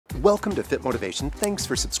Welcome to Fit Motivation. Thanks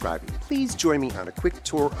for subscribing. Please join me on a quick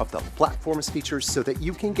tour of the platform's features so that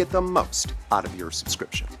you can get the most out of your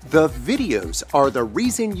subscription. The videos are the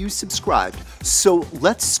reason you subscribed, so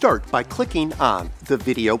let's start by clicking on the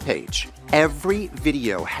video page. Every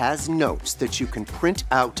video has notes that you can print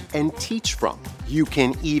out and teach from. You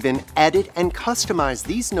can even edit and customize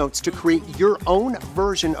these notes to create your own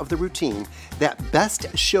version of the routine that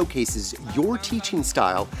best showcases your teaching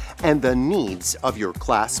style and the needs of your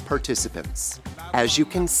class participants. As you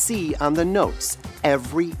can see on the notes,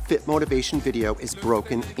 every Fit Motivation video is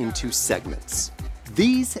broken into segments.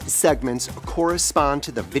 These segments correspond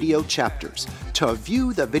to the video chapters. To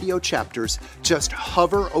view the video chapters, just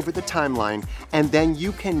hover over the timeline and then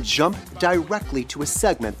you can jump directly to a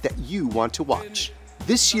segment that you want to watch.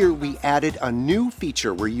 This year we added a new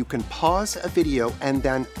feature where you can pause a video and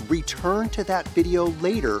then return to that video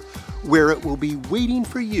later where it will be waiting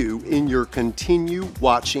for you in your continue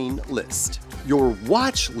watching list. Your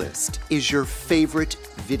watch list is your favorite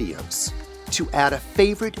videos. To add a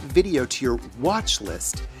favorite video to your watch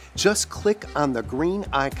list, just click on the green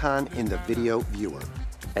icon in the video viewer.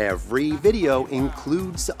 Every video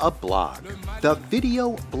includes a blog. The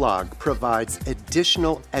video blog provides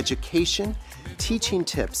additional education, teaching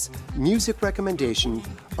tips, music recommendation,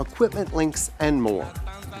 equipment links, and more.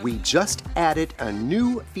 We just added a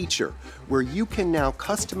new feature where you can now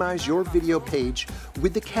customize your video page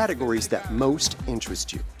with the categories that most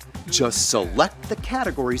interest you. Just select the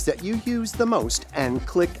categories that you use the most and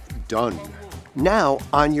click Done. Now,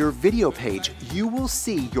 on your video page, you will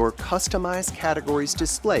see your customized categories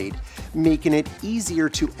displayed, making it easier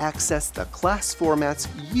to access the class formats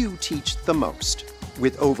you teach the most.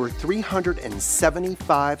 With over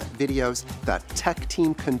 375 videos, the tech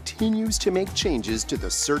team continues to make changes to the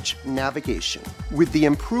search navigation. With the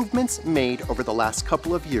improvements made over the last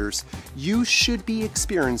couple of years, you should be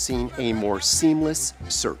experiencing a more seamless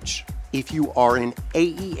search. If you are an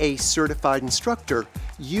AEA certified instructor,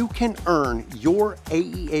 you can earn your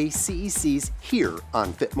AEA CECs here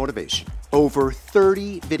on Fit Motivation. Over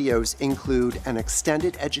 30 videos include an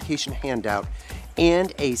extended education handout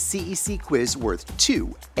and a CEC quiz worth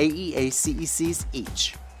 2 AEA CECs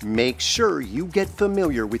each. Make sure you get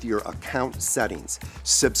familiar with your account settings.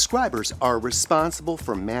 Subscribers are responsible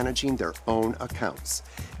for managing their own accounts.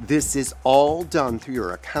 This is all done through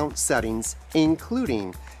your account settings,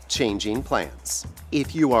 including changing plans.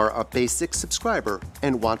 If you are a basic subscriber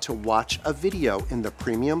and want to watch a video in the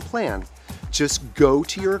premium plan, just go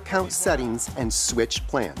to your account settings and switch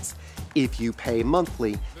plans. If you pay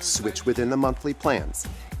monthly, switch within the monthly plans.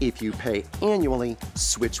 If you pay annually,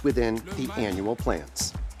 switch within the annual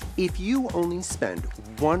plans. If you only spend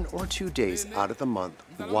 1 or 2 days out of the month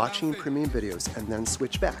watching premium videos and then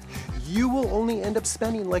switch back, you will only end up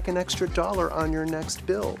spending like an extra $1 on your next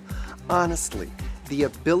bill. Honestly, the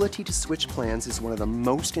ability to switch plans is one of the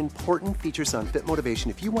most important features on Fit Motivation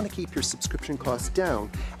if you want to keep your subscription costs down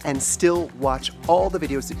and still watch all the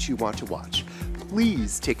videos that you want to watch.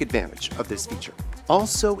 Please take advantage of this feature.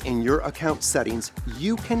 Also, in your account settings,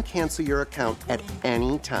 you can cancel your account at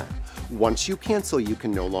any time. Once you cancel, you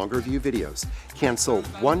can no longer view videos. Cancel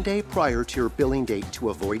 1 day prior to your billing date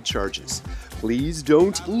to avoid charges. Please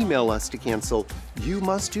don't email us to cancel. You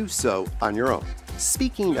must do so on your own.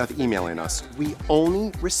 Speaking of emailing us, we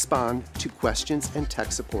only respond to questions and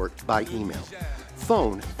tech support by email.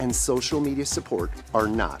 Phone and social media support are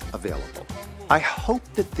not available. I hope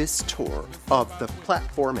that this tour of the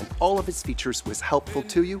platform and all of its features was helpful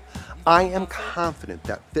to you. I am confident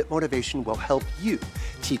that Fit Motivation will help you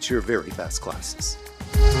teach your very best classes.